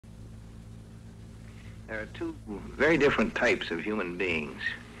There are two very different types of human beings.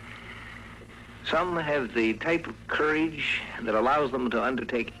 Some have the type of courage that allows them to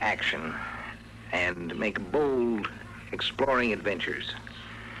undertake action and make bold, exploring adventures.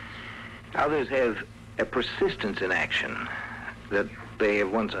 Others have a persistence in action that they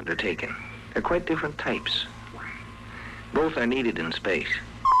have once undertaken. They're quite different types. Both are needed in space.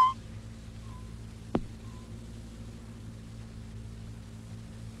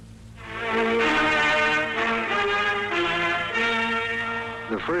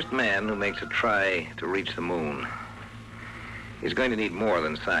 The first man who makes a try to reach the moon is going to need more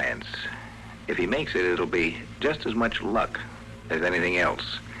than science. If he makes it, it'll be just as much luck as anything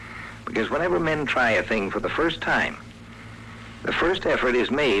else. Because whenever men try a thing for the first time, the first effort is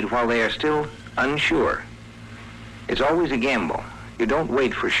made while they are still unsure. It's always a gamble. You don't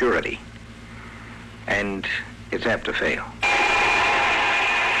wait for surety. And it's apt to fail.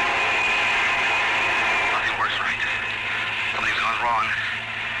 Nothing works right. Something's gone wrong.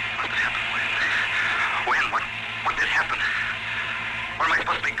 Must have happened when? When did it happen? Where am I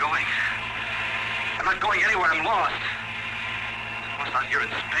supposed to be going? I'm not going anywhere. I'm lost. I'm lost out here in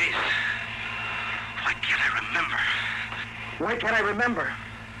space. Why can't I remember? Why can't I remember?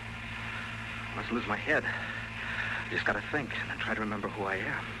 I must lose my head. I just gotta think and then try to remember who I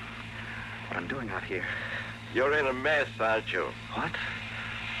am. What I'm doing out here. You're in a mess, aren't you? What?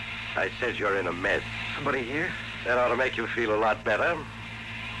 I said you're in a mess. Somebody here? That ought to make you feel a lot better.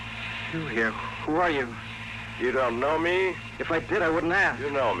 You here? Who are you? You don't know me? If I did, I wouldn't ask.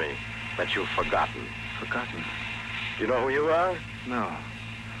 You know me, but you've forgotten. Forgotten? You know who you are? No.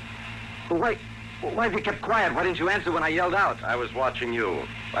 Well, why have you kept quiet? Why didn't you answer when I yelled out? I was watching you.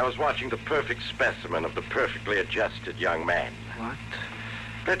 I was watching the perfect specimen of the perfectly adjusted young man. What?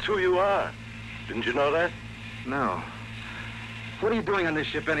 That's who you are. Didn't you know that? No. What are you doing on this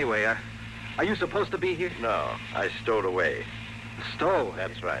ship anyway? Are you supposed to be here? No, I stowed away. Stow?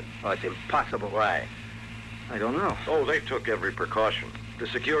 That's right. Oh, it's impossible. Why? I don't know. Oh, they took every precaution. The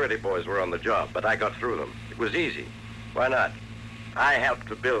security boys were on the job, but I got through them. It was easy. Why not? I helped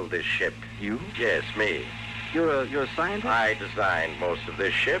to build this ship. You? Yes, me. You're a scientist? I designed most of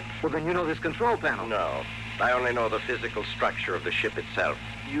this ship. Well, then you know this control panel. No. I only know the physical structure of the ship itself.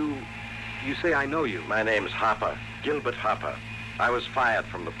 You say I know you. My name's Hopper. Gilbert Hopper. I was fired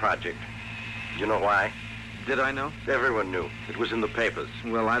from the project. You know why? Did I know? Everyone knew. It was in the papers.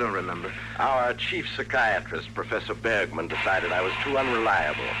 Well, I don't remember. Our chief psychiatrist, Professor Bergman, decided I was too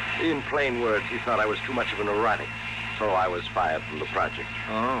unreliable. In plain words, he thought I was too much of a neurotic. So I was fired from the project.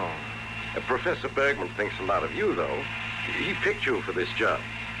 Oh. Professor Bergman thinks a lot of you, though. He picked you for this job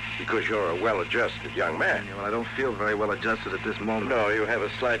because you're a well-adjusted young man. Yeah, well, I don't feel very well adjusted at this moment. No, you have a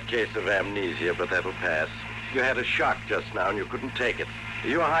slight case of amnesia, but that'll pass. You had a shock just now, and you couldn't take it.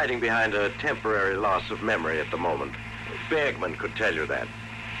 You're hiding behind a temporary loss of memory at the moment. Bergman could tell you that.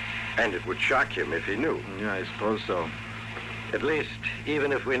 And it would shock him if he knew. Yeah, I suppose so. At least,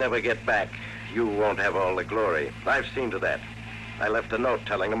 even if we never get back, you won't have all the glory. I've seen to that. I left a note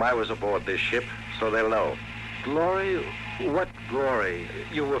telling them I was aboard this ship, so they'll know. Glory? What glory?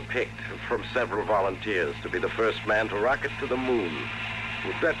 You were picked from several volunteers to be the first man to rocket to the moon.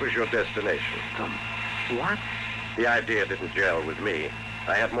 That was your destination. What? The idea didn't gel with me.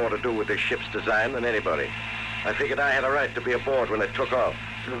 I had more to do with this ship's design than anybody. I figured I had a right to be aboard when it took off.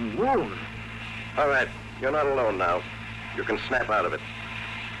 The moon? All right, you're not alone now. You can snap out of it.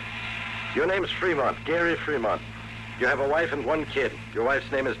 Your name's Fremont, Gary Fremont. You have a wife and one kid. Your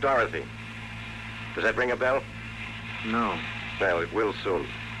wife's name is Dorothy. Does that ring a bell? No. Well, it will soon.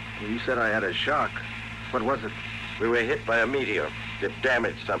 You said I had a shock. What was it? We were hit by a meteor. It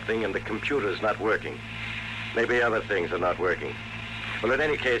damaged something, and the computer's not working. Maybe other things are not working. Well, in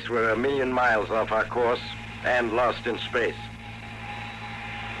any case, we're 1 million miles off our course and lost in space.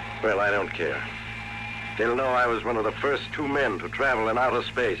 Well, I don't care. They'll know I was one of the first 2 men to travel in outer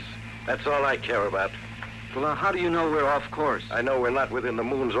space. That's all I care about. Well, how do you know we're off course? I know we're not within the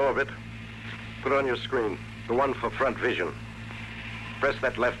moon's orbit. Put on your screen, the one for front vision. Press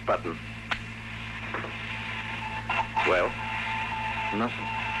that left button. Well? Nothing.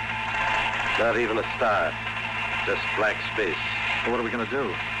 Not even a star. Just black space. Well, what are we going to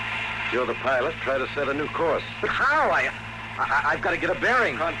do? You're the pilot. Try to set a new course. But how? I've got to get a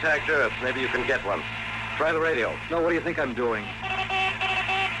bearing. Contact Earth. Maybe you can get one. Try the radio. No, what do you think I'm doing?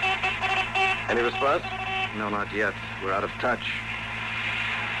 Any response? No, not yet. We're out of touch.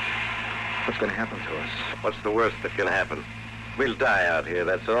 What's going to happen to us? What's the worst that can happen? We'll die out here,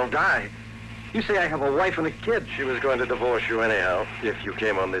 that's all. Die? You say I have a wife and a kid. She was going to divorce you anyhow, if you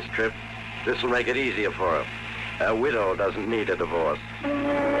came on this trip. This'll make it easier for her. A widow doesn't need a divorce.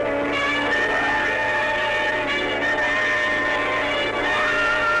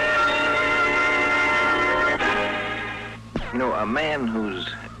 a man who's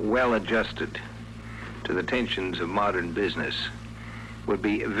well adjusted to the tensions of modern business would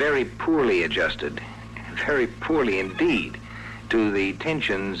be very poorly adjusted, very poorly indeed, to the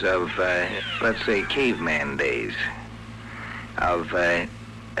tensions of, let's say, caveman days, of a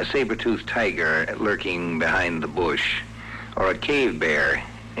saber-toothed tiger lurking behind the bush, or a cave bear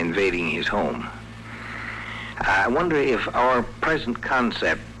invading his home. I wonder if our present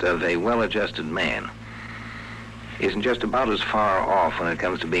concept of a well-adjusted man isn't just about as far off when it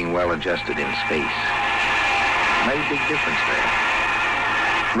comes to being well-adjusted in space. Mighty big difference there.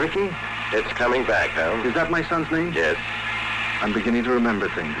 Ricky? It's coming back, huh? Is that my son's name? Yes. I'm beginning to remember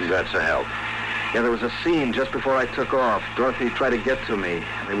things. That's a help. Yeah, there was a scene just before I took off. Dorothy tried to get to me.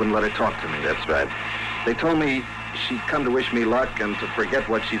 They wouldn't let her talk to me. That's right. They told me she'd come to wish me luck and to forget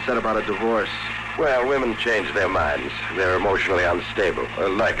what she said about a divorce. Well, women change their minds. They're emotionally unstable,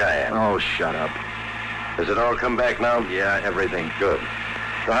 like I am. Oh, shut up. Has it all come back now? Yeah, everything. Good.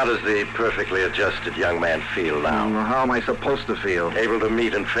 So how does the perfectly adjusted young man feel now? How am I supposed to feel? Able to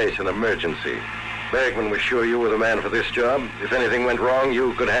meet and face an emergency. Bergman was sure you were the man for this job. If anything went wrong,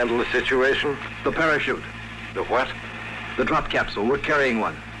 you could handle the situation. The parachute. The what? The drop capsule. We're carrying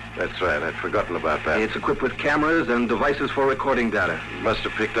one. That's right. I'd forgotten about that. It's equipped with cameras and devices for recording data. Must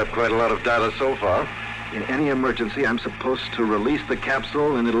have picked up quite a lot of data so far. In any emergency, I'm supposed to release the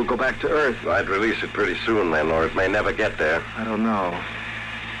capsule and it'll go back to Earth. I'd release it pretty soon then, or it may never get there. I don't know.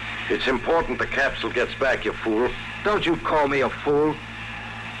 It's important the capsule gets back, you fool. Don't you call me a fool.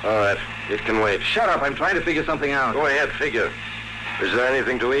 All right. It can wait. Shut up. I'm trying to figure something out. Go ahead, figure. Is there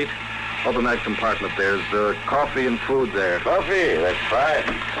anything to eat? Open that compartment. There's coffee and food there. Coffee? That's fine.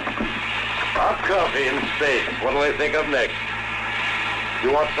 Hot coffee in space. What'll they think of next?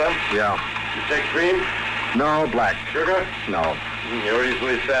 You want some? Yeah. You take cream? No, black. Sugar? No. You're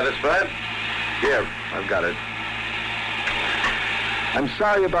easily satisfied? Here. I've got it. I'm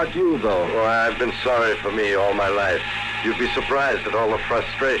sorry about you, though. Oh, I've been sorry for me all my life. You'd be surprised at all the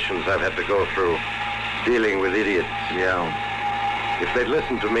frustrations I've had to go through dealing with idiots. Yeah. If they'd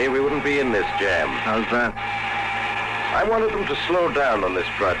listened to me, we wouldn't be in this jam. How's that? I wanted them to slow down on this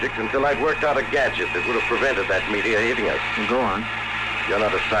project until I'd worked out a gadget that would have prevented that meteor hitting us. Well, go on. You're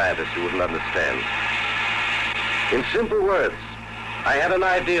not a scientist. You wouldn't understand. In simple words, I had an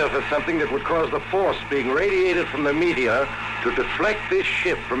idea for something that would cause the force being radiated from the meteor to deflect this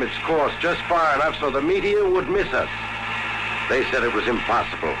ship from its course just far enough so the meteor would miss us. They said it was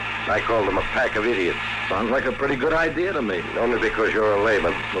impossible. I called them a pack of idiots. Sounds like a pretty good idea to me. Only because you're a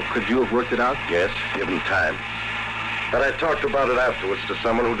layman. Well, could you have worked it out? Yes, given time. But I talked about it afterwards to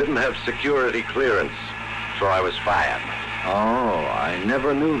someone who didn't have security clearance, so I was fired. Oh, I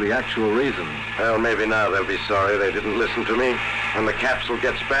never knew the actual reason. Well, maybe now they'll be sorry they didn't listen to me. When the capsule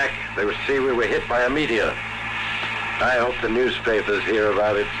gets back, they will see we were hit by a meteor. I hope the newspapers hear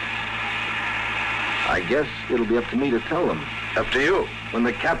about it. I guess it'll be up to me to tell them. Up to you. When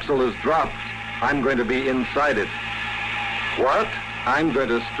the capsule is dropped, I'm going to be inside it. What? I'm going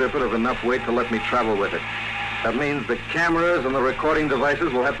to strip it of enough weight to let me travel with it. That means the cameras and the recording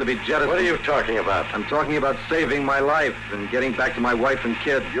devices will have to be jettisoned. What are you talking about? I'm talking about saving my life and getting back to my wife and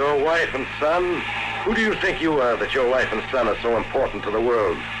kid. Your wife and son? Who do you think you are that your wife and son are so important to the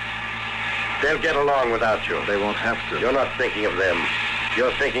world? They'll get along without you. They won't have to. You're not thinking of them.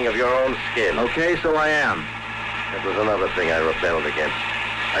 You're thinking of your own skin. Okay, so I am. That was another thing I rebelled against.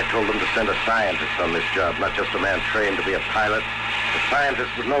 I told them to send a scientist on this job, not just a man trained to be a pilot. The scientist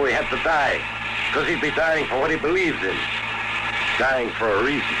would know he had to die, because he'd be dying for what he believes in. Dying for a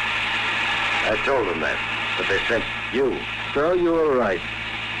reason. I told them that, but they sent you. So you were right.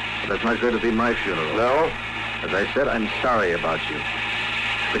 But that's not going to be my funeral. No? As I said, I'm sorry about you.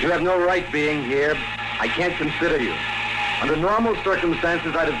 But you have no right being here. I can't consider you. Under normal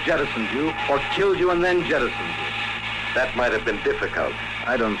circumstances, I'd have jettisoned you, or killed you and then jettisoned you. That might have been difficult.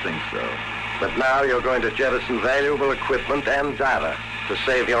 I don't think so. But now you're going to jettison valuable equipment and data to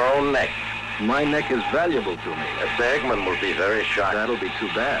save your own neck. My neck is valuable to me. Bergman will be very shocked. That'll be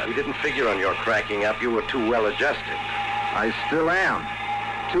too bad. He didn't figure on your cracking up. You were too well adjusted. I still am.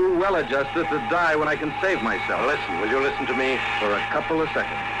 Too well adjusted to die when I can save myself. Now listen, will you listen to me? For a couple of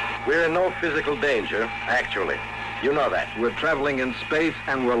seconds. We're in no physical danger, actually. You know that. We're traveling in space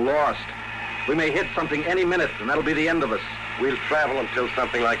and we're lost. We may hit something any minute, and that'll be the end of us. We'll travel until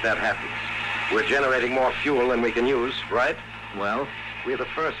something like that happens. We're generating more fuel than we can use, right? Well? We're the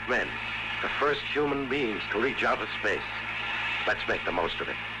first men, the first human beings to reach outer space. Let's make the most of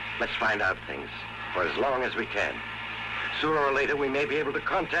it. Let's find out things for as long as we can. Sooner or later, we may be able to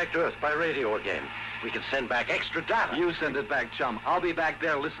contact Earth by radio again. We can send back extra data. You send it back, chum. I'll be back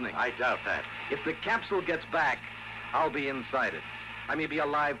there listening. I doubt that. If the capsule gets back, I'll be inside it. I may be a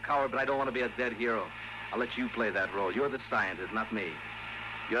live coward, but I don't want to be a dead hero. I'll let you play that role. You're the scientist, not me.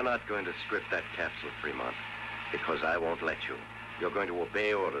 You're not going to strip that capsule, Fremont, because I won't let you. You're going to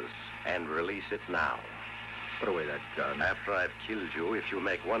obey orders and release it now. Put away that gun. After I've killed you, if you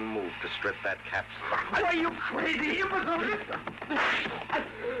make one move to strip that capsule... Are you crazy?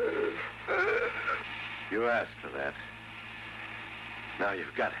 You asked for that. Now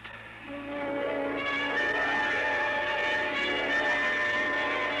you've got it.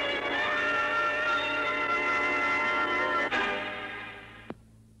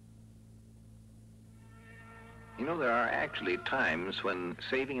 You know, there are actually times when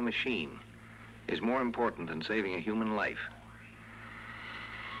saving a machine is more important than saving a human life.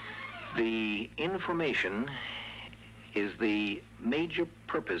 The information is the major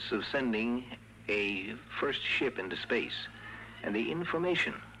purpose of sending a first ship into space, and the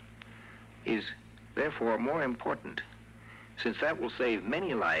information is therefore more important, since that will save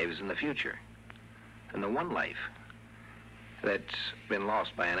many lives in the future than the one life that's been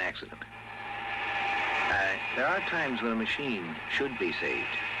lost by an accident. There are times when a machine should be saved,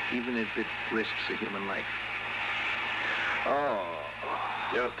 even if it risks a human life. Oh,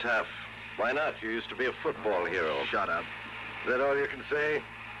 you're tough. Why not? You used to be a football hero. Shut up. Is that all you can say?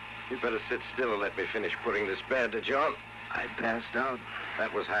 You'd better sit still and let me finish putting this bandage on. I passed out.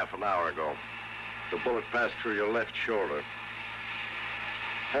 That was half an hour ago. The bullet passed through your left shoulder.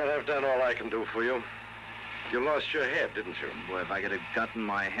 And I've done all I can do for you. You lost your head, didn't you? Boy, if I could have gotten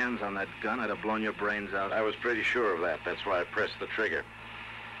my hands on that gun, I'd have blown your brains out. I was pretty sure of that. That's why I pressed the trigger.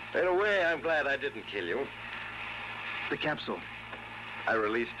 In a way, I'm glad I didn't kill you. The capsule. I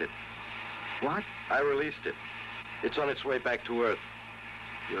released it. What? I released it. It's on its way back to Earth.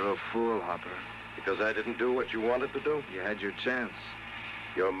 You're a fool, Hopper. Because I didn't do what you wanted to do? You had your chance.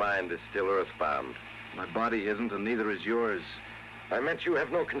 Your mind is still earthbound. My body isn't, and neither is yours. I meant you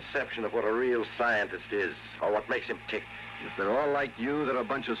have no conception of what a real scientist is, or what makes him tick. If they're all like you, they're a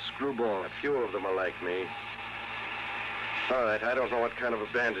bunch of screwballs. A few of them are like me. All right, I don't know what kind of a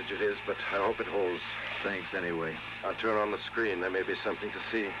bandage it is, but I hope it holds. Thanks anyway. I'll turn on the screen. There may be something to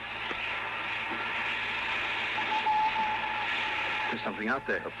see. There's something out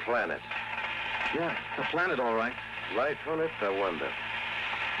there. A planet. Yeah, a planet, all right. Life on it? I wonder.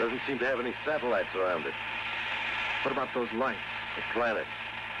 Doesn't seem to have any satellites around it. What about those lights? The planet.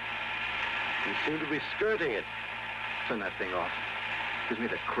 You seem to be skirting it. Turn that thing off. Gives me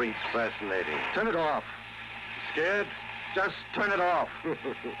the creeps. Fascinating. Turn it off. Scared? Just turn it off.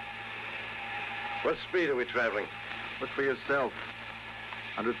 What speed are we traveling? Look for yourself.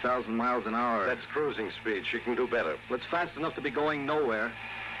 100,000 miles an hour. That's cruising speed. She can do better. Well, it's fast enough to be going nowhere.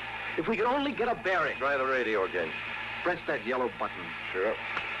 If we could only get a bearing. Try the radio again. Press that yellow button. Sure.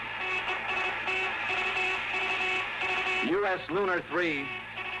 U.S. Lunar 3.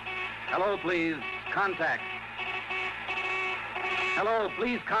 Hello, please. Contact. Hello,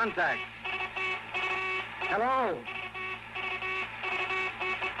 please contact. Hello.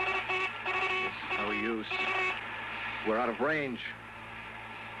 It's no use. We're out of range.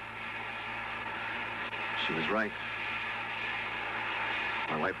 She was right.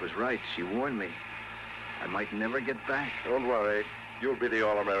 My wife was right. She warned me. I might never get back. Don't worry. You'll be the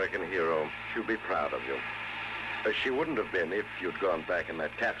all-American hero. She'll be proud of you. She wouldn't have been if you'd gone back in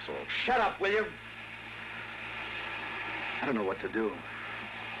that capsule. Shut up, will you? I don't know what to do.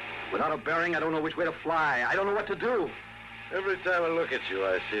 Without a bearing, I don't know which way to fly. I don't know what to do. Every time I look at you,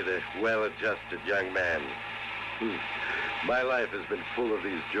 I see the well-adjusted young man. My life has been full of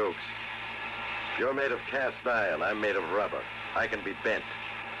these jokes. You're made of cast iron. I'm made of rubber. I can be bent.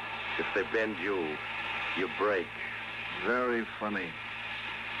 If they bend you, you break. Very funny.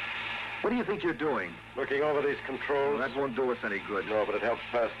 What do you think you're doing? Looking over these controls. Well, that won't do us any good. No, but it helps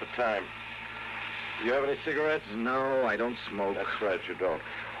pass the time. Do you have any cigarettes? No, I don't smoke. That's right, you don't.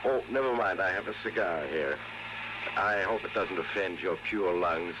 Oh, never mind. I have a cigar here. I hope it doesn't offend your pure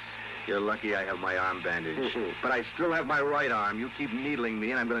lungs. You're lucky I have my arm bandaged. But I still have my right arm. You keep needling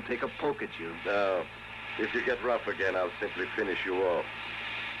me, and I'm going to take a poke at you. No. If you get rough again, I'll simply finish you off.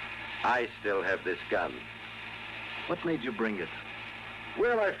 I still have this gun. What made you bring it?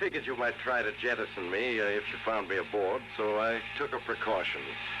 Well, I figured you might try to jettison me if you found me aboard, so I took a precaution.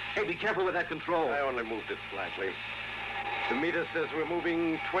 Hey, be careful with that control. I only moved it slightly. The meter says we're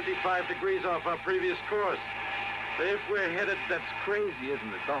moving 25 degrees off our previous course. So if we're headed, that's crazy, isn't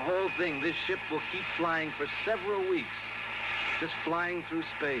it? The whole thing. This ship will keep flying for several weeks. Just flying through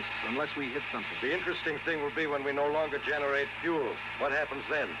space, unless we hit something. The interesting thing will be when we no longer generate fuel. What happens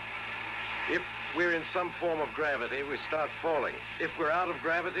then? If we're in some form of gravity, we start falling. If we're out of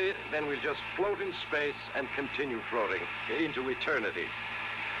gravity, then we'll just float in space and continue floating into eternity.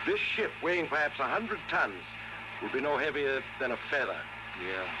 This ship, weighing perhaps 100 tons, will be no heavier than a feather.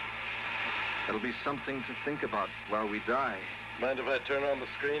 Yeah. That'll be something to think about while we die. Mind if I turn on the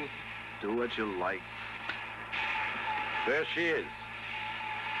screen? Do what you like. There she is.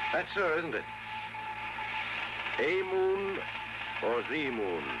 That's her, isn't it? A moon or the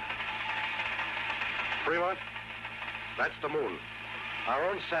moon? Fremont, that's the moon. Our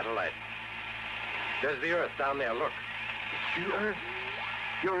own satellite. There's the Earth down there, look. The Earth?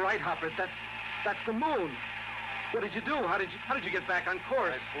 You're right, Hopper. That's the moon. What did you do? How did you get back on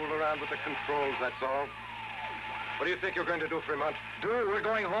course? I fooled around with the controls, that's all. What do you think you're going to do, Fremont? Dude, we're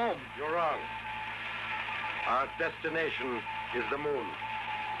going home. You're wrong. Our destination is the moon.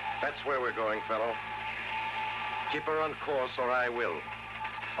 That's where we're going, fellow. Keep her on course or I will.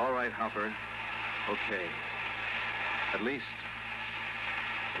 All right, Hopper. Okay. At least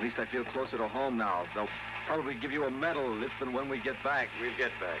I feel closer to home now. They'll probably give you a medal if and when we get back. We'll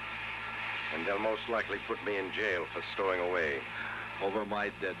get back. And they'll most likely put me in jail for stowing away. Over my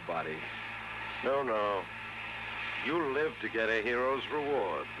dead body. No. You'll live to get a hero's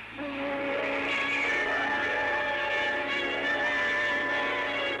reward.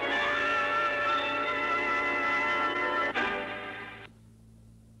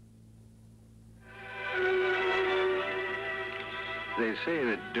 They say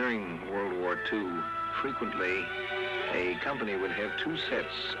that during World War II, frequently a company would have two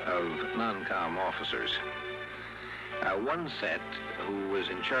sets of non-com officers. One set who was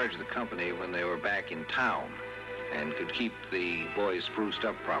in charge of the company when they were back in town and could keep the boys spruced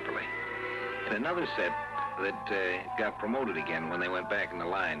up properly. And another set that got promoted again when they went back in the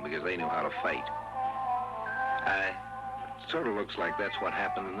line because they knew how to fight. Sort of looks like that's what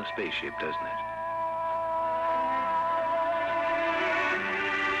happened in the spaceship, doesn't it?